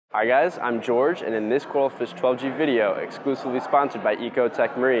Hi guys, I'm George, and in this Coralfish 12G video, exclusively sponsored by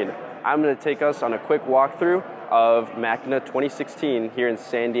Ecotech Marine, I'm going to take us on a quick walkthrough of MACNA 2016 here in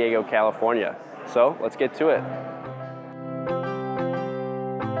San Diego, California. So let's get to it.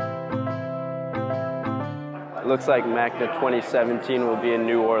 It looks like MACNA 2017 will be in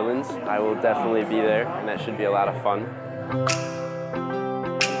New Orleans. I will definitely be there, and that should be a lot of fun.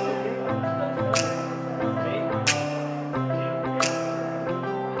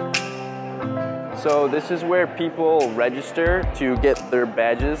 So this is where people register to get their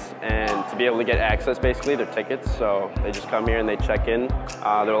badges and to be able to get access, basically, their tickets. So they just come here and they check in.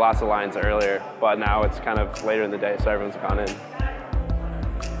 There were lots of lines earlier, but now it's kind of later in the day, so everyone's gone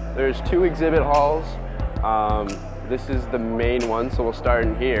in. There's two exhibit halls. This is the main one, so we'll start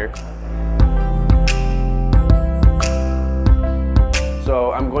in here.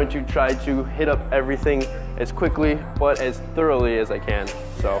 So I'm going to try to hit up everything as quickly but as thoroughly as I can.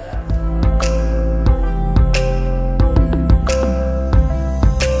 So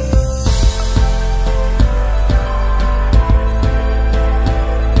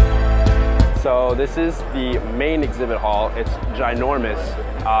this is the main exhibit hall. It's ginormous,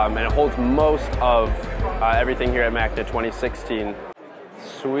 and it holds most of everything here at MACNA 2016.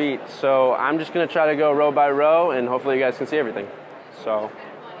 Sweet. So I'm just going to try to go row by row, and hopefully you guys can see everything. So.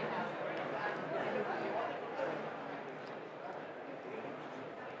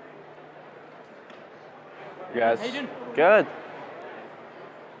 You guys? How you doing? Good.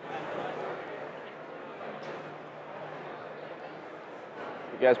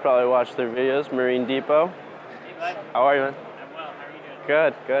 You guys probably watch their videos, Marine Depot. Hey, bud. How are you, man? I'm well. How are you doing?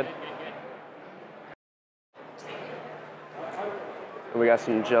 Good, good. We got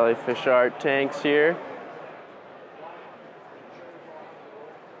some jellyfish art tanks here.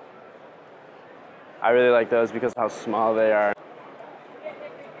 I really like those because of how small they are.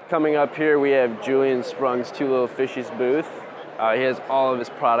 Coming up here, we have Julian Sprung's Two Little Fishies booth. He has all of his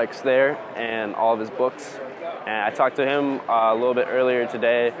products there and all of his books. And I talked to him a little bit earlier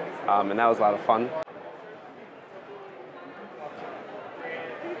today, and that was a lot of fun.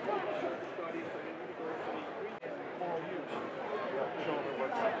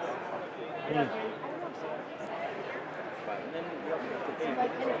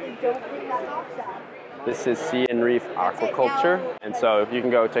 This is sea and reef aquaculture, and so you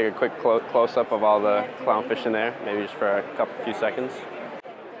can go take a quick close-up of all the clownfish in there, maybe just for a few seconds.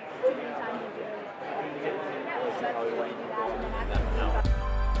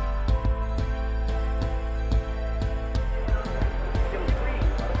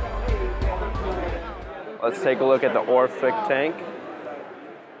 Let's take a look at the Orphic tank.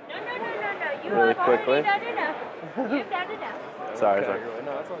 No. Really quickly. You've done enough. Sorry. No,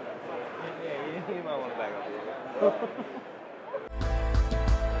 that's all. Yeah, you might want to back up a little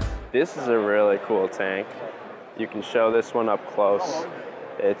bit. This is a really cool tank. You can show this one up close.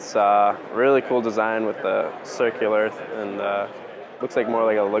 It's really cool design with the circular and looks like more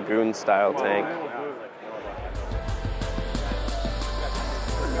like a lagoon style tank.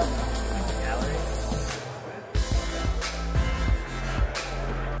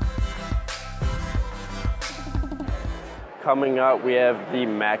 Coming up, we have the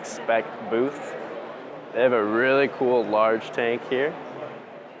Max Spec booth. They have a really cool large tank here.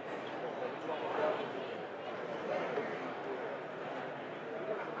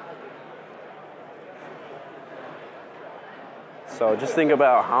 So just think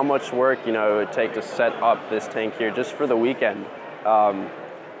about how much work, it would take to set up this tank here just for the weekend.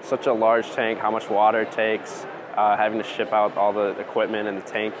 Such a large tank, how much water it takes, having to ship out all the equipment in the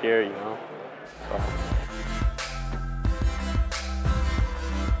tank here, So.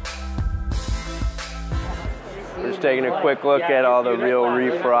 We're just taking a quick look at all the real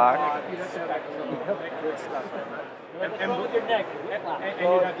reef rock. And move your neck. And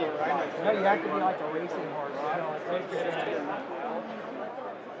you have to, no, you have to be like a racing horse.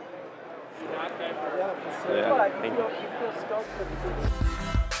 Yeah, thank you.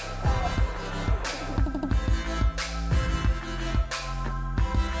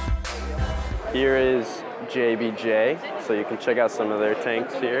 Here is JBJ, so you can check out some of their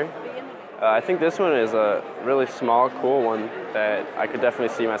tanks here. I think this one is a really small, cool one that I could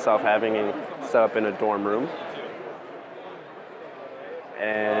definitely see myself having and set up in a dorm room.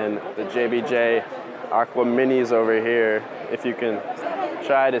 And the JBJ Aqua Minis over here, if you can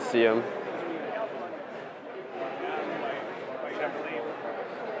try to see them.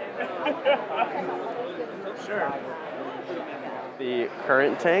 Sure. The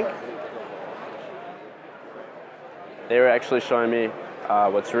current tank, they were actually showing me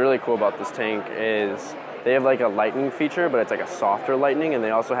what's really cool about this tank is They have like a lightning feature, but it's like a softer lightning, and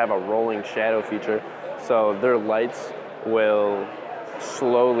they also have a rolling shadow feature. So their lights will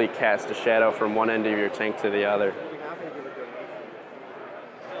slowly cast a shadow from one end of your tank to the other.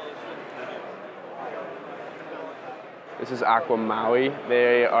 This is Aqua Maui.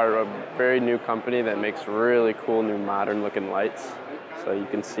 They are a very new company that makes really cool new modern looking lights. So you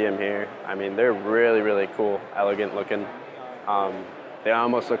can see them here. I mean, they're really, really cool, elegant looking. They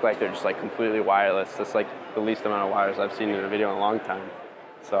almost look like they're just like completely wireless. That's like the least amount of wires I've seen in a video in a long time.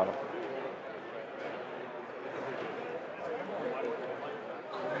 So.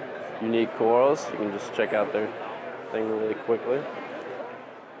 Unique corals, you can just check out their thing really quickly.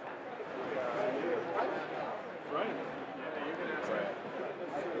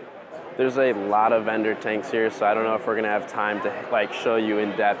 There's a lot of vendor tanks here, so I don't know if we're gonna have time to like show you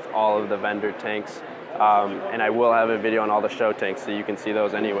in depth all of the vendor tanks. And I will have a video on all the show tanks, so you can see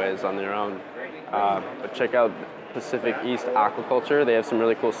those anyways on their own. But check out Pacific East Aquaculture. They have some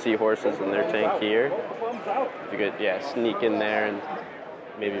really cool seahorses in their tank here. If you could, yeah, sneak in there and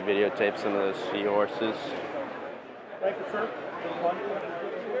maybe videotape some of those seahorses. Thank you, sir.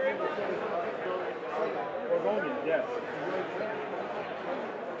 Yes.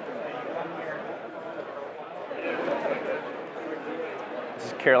 This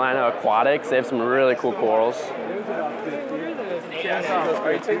is Carolina Aquatics. They have some really cool corals. Are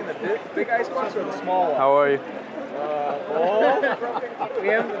you taking the big ice box or the small one? How are you? We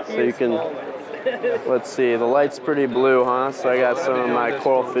have So you can, let's see, the light's pretty blue, huh? So I got some of my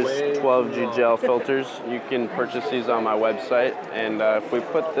Coralfish 12G gel filters. You can purchase these on my website. And if we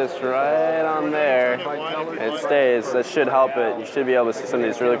put this right on there, it stays. That should help it. You should be able to see some of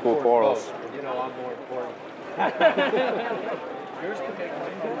these really cool corals. You know, I'm more important. Yours can make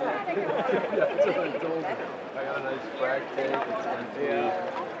that's what I told you. I got a nice frac tank.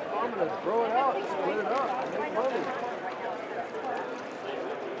 I'm going to throw it out, split it up, make money.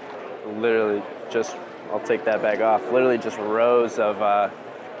 Literally just, I'll take that back off, literally just rows of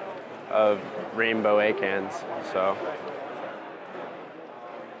rainbow acans, so.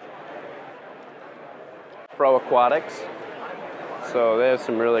 Pro Aquatics, so they have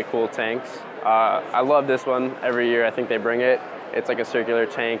some really cool tanks. I love this one. Every year I think they bring it. It's like a circular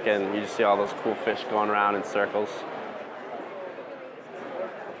tank and you just see all those cool fish going around in circles.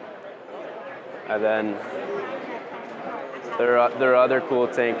 And then their other cool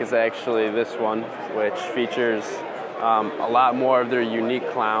tank is actually this one, which features a lot more of their unique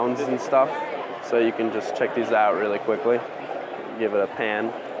clowns and stuff. So you can just check these out really quickly. Give it a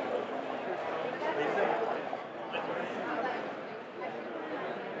pan.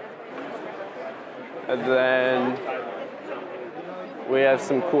 And then we have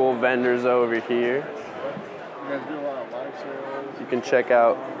some cool vendors over here. You guys do a lot of live sales. You can check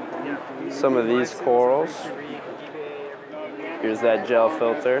out some of these corals. Here's that gel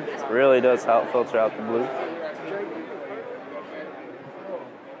filter. It really does help filter out the blue.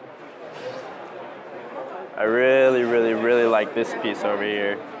 I really, really, really like this piece over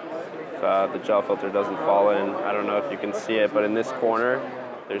here. If the gel filter doesn't fall in, I don't know if you can see it, but in this corner,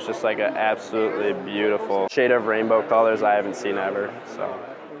 there's just like an absolutely beautiful shade of rainbow colors I haven't seen ever. So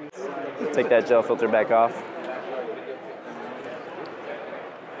take that gel filter back off.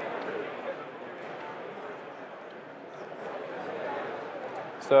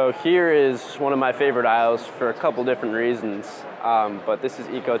 So here is one of my favorite aisles for a couple different reasons, but this is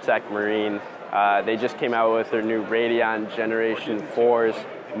Ecotech Marine. They just came out with their new Radion Generation 4s.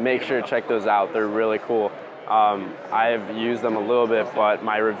 Make sure to check those out, they're really cool. I've used them a little bit, but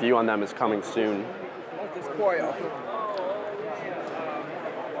my review on them is coming soon. This coil.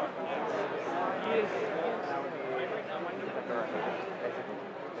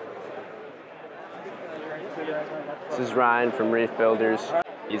 This is Ryan from Reef Builders.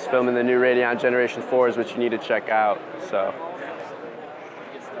 He's filming the new Radion Generation 4s, which you need to check out. So.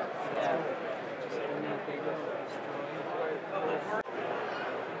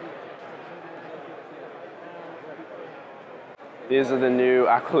 These are the new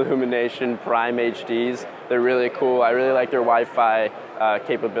Aqualumination Prime HDs. They're really cool. I really like their Wi-Fi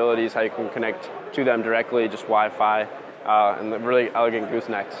capabilities, how you can connect to them directly, just Wi-Fi, and the really elegant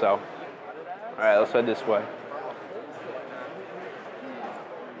goosenecks. So, all right, let's head this way.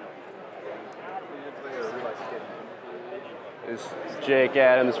 There's Jake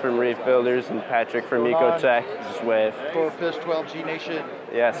Adams from Reef Builders and Patrick from Ecotech. Just wave. Coralfish 12G Nation.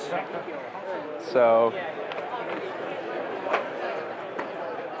 Yes. So.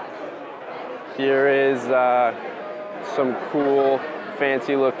 Here is some cool,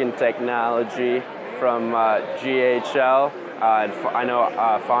 fancy-looking technology from GHL. I know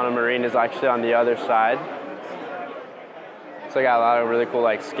Fauna Marine is actually on the other side. So I got a lot of really cool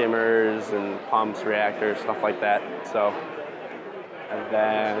like skimmers and pumps, reactors, stuff like that. So, and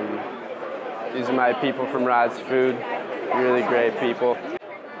then these are my people from Rod's Food, really great people. And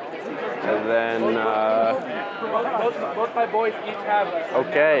then, Both my boys each have.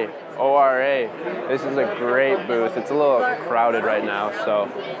 okay, ORA. This is a great booth. It's a little crowded right now, so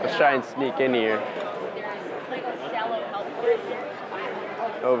let's try and sneak in here.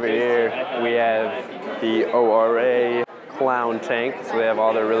 Over here, we have the ORA clown tank. So they have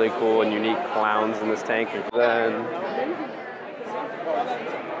all their really cool and unique clowns in this tank. And then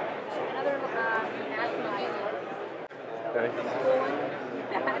okay.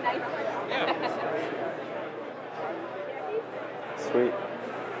 Sweet.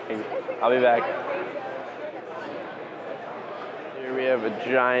 I'll be back. Here we have a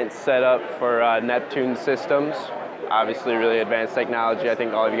giant setup for Neptune systems. Obviously really advanced technology. I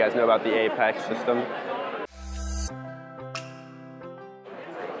think all of you guys know about the Apex system.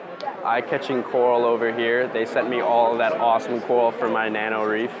 Eye-catching coral over here. They sent me all of that awesome coral for my nano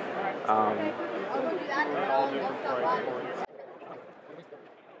reef.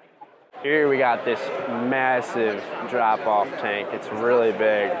 Here we got this massive drop-off tank. It's really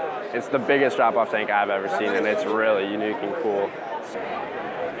big. It's the biggest drop-off tank I've ever seen, and it's really unique and cool.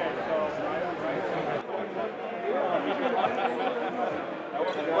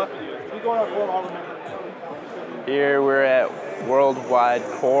 Here we're at Worldwide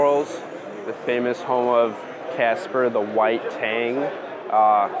Corals, the famous home of Casper the White Tang,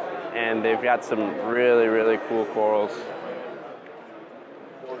 and they've got some really, really cool corals.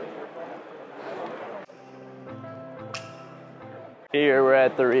 Here we're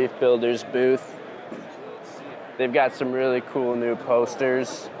at the Reef Builders booth. They've got some really cool new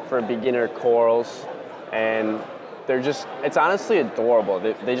posters for beginner corals, and they're just, it's honestly adorable.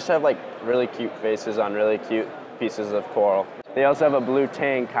 They just have like really cute faces on really cute pieces of coral. They also have a Blue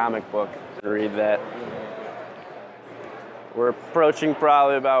Tang comic book. Read that. We're approaching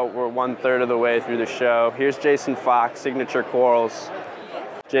probably about, we're 1/3 of the way through the show. Here's Jason Fox, Signature Corals.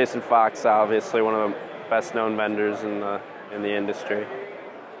 Jason Fox, obviously one of the best known vendors in the industry.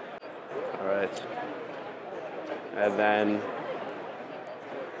 All right. And then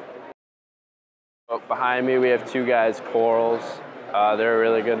behind me we have Two Guys Corals. They're a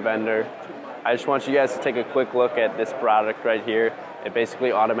really good vendor. I just want you guys to take a quick look at this product right here. It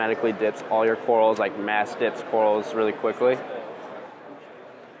basically automatically dips all your corals, like mass dips corals really quickly.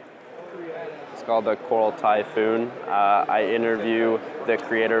 It's called the Coral Typhoon. I interview the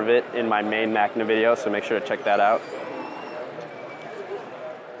creator of it in my main MACNA video, so make sure to check that out.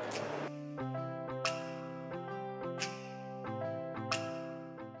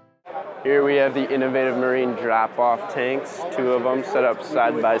 Here we have the innovative marine drop-off tanks, 2 of them set up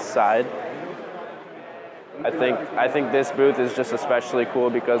side by side. I think this booth is just especially cool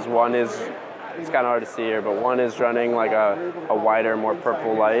because one is, it's kind of hard to see here, but one is running like a wider, more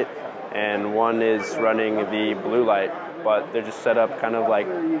purple light, and one is running the blue light, but they're just set up kind of like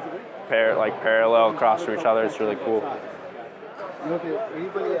parallel across to each other. It's really cool. Look at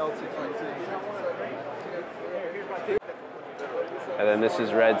anybody else And then this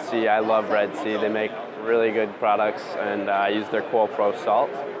is Red Sea. I love Red Sea. They make really good products, and I use their Coral Pro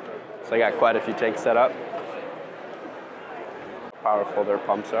salt. So I got quite a few tanks set up. Powerful their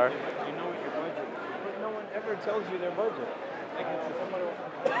pumps are. You know what your budget is, but no one ever tells you their budget. Like it's somebody.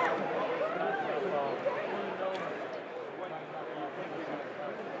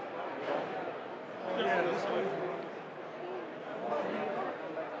 Yeah, this one.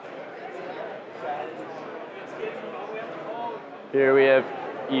 Here we have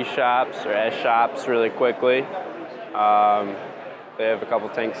E-shops or S-shops really quickly. They have a couple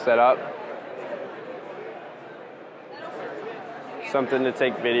tanks set up. Something to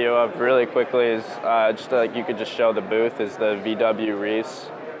take video of really quickly is just like you could just show the booth is the VW Reefs.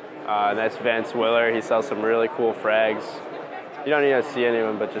 And that's Vance Willer. He sells some really cool frags. You don't need to see any of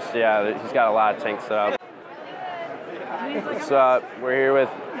them, but just, yeah, he's got a lot of tanks set up. So we're here with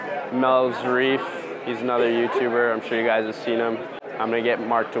Mel's Reef. He's another YouTuber. I'm sure you guys have seen him. I'm gonna get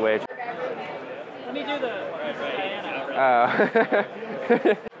marked away. Let me do the.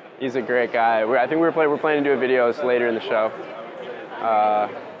 He's a great guy. I think we're planning to do a video later in the show.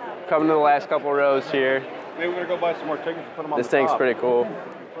 Coming to the last couple rows here. Maybe we're gonna go buy some more tickets and put them on this tank's pretty cool.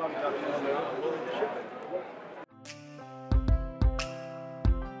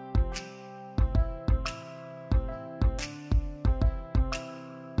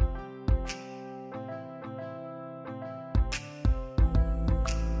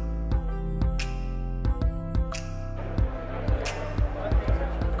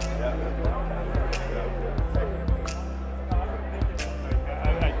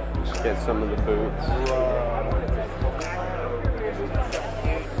 get some of the boots.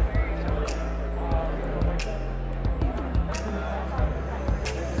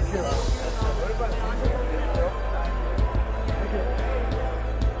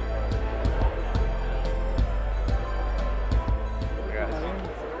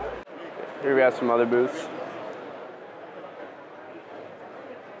 Here we have some other booths.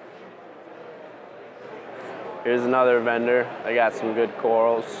 Here's another vendor. I got some good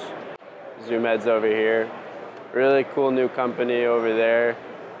corals. Zoom Ed's over here. Really cool new company over there.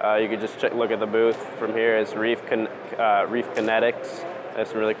 You could just look at the booth from here. It's Reef Kinetics. They have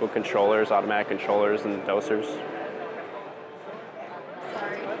some really cool controllers, automatic controllers and dosers.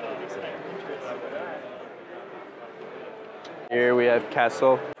 Here we have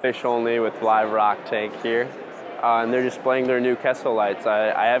Kessel, fish only with live rock tank here. And they're displaying their new Kessel lights.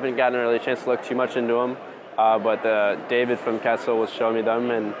 I haven't gotten a really chance to look too much into them, but David from Kessel was showing me them,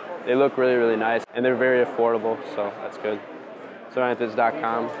 and they look really, really nice. And they're very affordable, so that's good.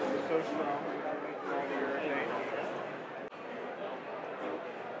 SoAnthus.com.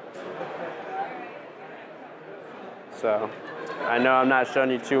 So, I know I'm not showing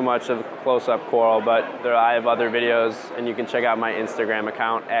you too much of close-up coral, but I have other videos, and you can check out my Instagram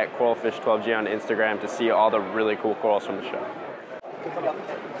account at coralfish12g on Instagram to see all the really cool corals from the show.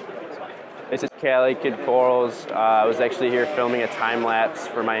 This is Cali Kid Corals. I was actually here filming a time-lapse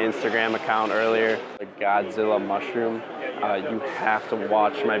for my Instagram account earlier. The Godzilla mushroom. You have to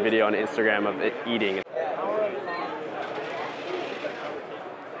watch my video on Instagram of it eating it.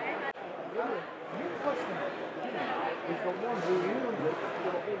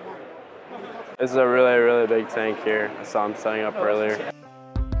 This is a really, really big tank here. I saw him setting up earlier.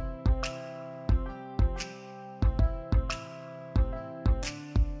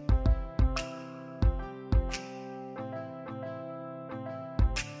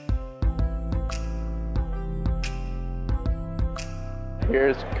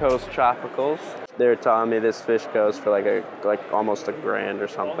 Here's Coast Tropicals. They were telling me this fish goes for like almost $1,000 or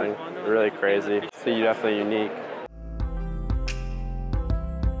something. Really crazy. So definitely unique.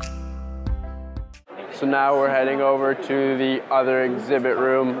 So now we're heading over to the other exhibit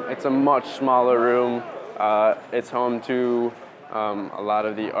room. It's a much smaller room. It's home to a lot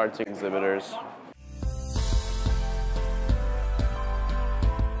of the arts exhibitors.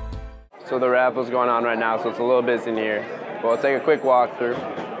 So the raffle's going on right now, so it's a little busy in here. But we'll take a quick walk through.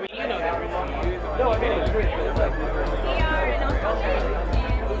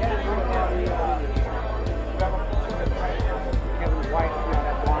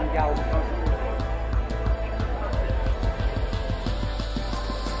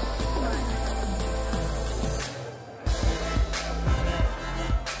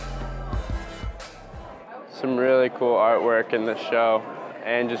 Some really cool artwork in the show,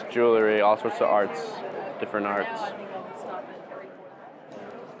 and just jewelry, all sorts of arts, different arts.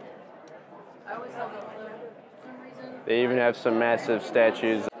 They even have some massive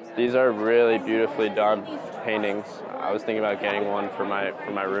statues. These are really beautifully done paintings. I was thinking about getting one for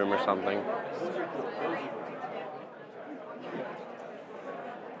my room or something.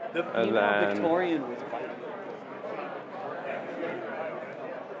 And then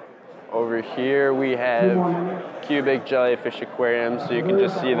over here we have cubic jellyfish aquariums, so you can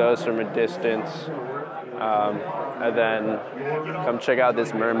just see those from a distance. And then come check out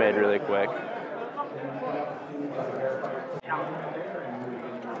this mermaid really quick.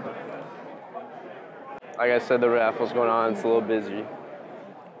 Like I said, the raffle's going on, it's a little busy.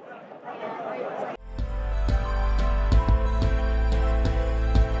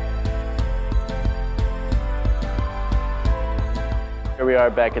 Here we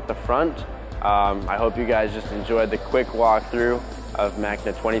are back at the front. I hope you guys just enjoyed the quick walkthrough of MACNA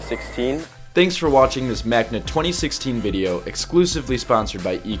 2016. Thanks for watching this MACNA 2016 video exclusively sponsored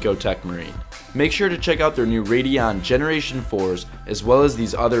by Ecotech Marine. Make sure to check out their new Radion Generation 4s as well as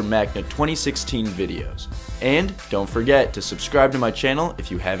these other MACNA 2016 videos. And don't forget to subscribe to my channel if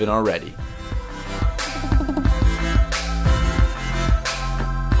you haven't already.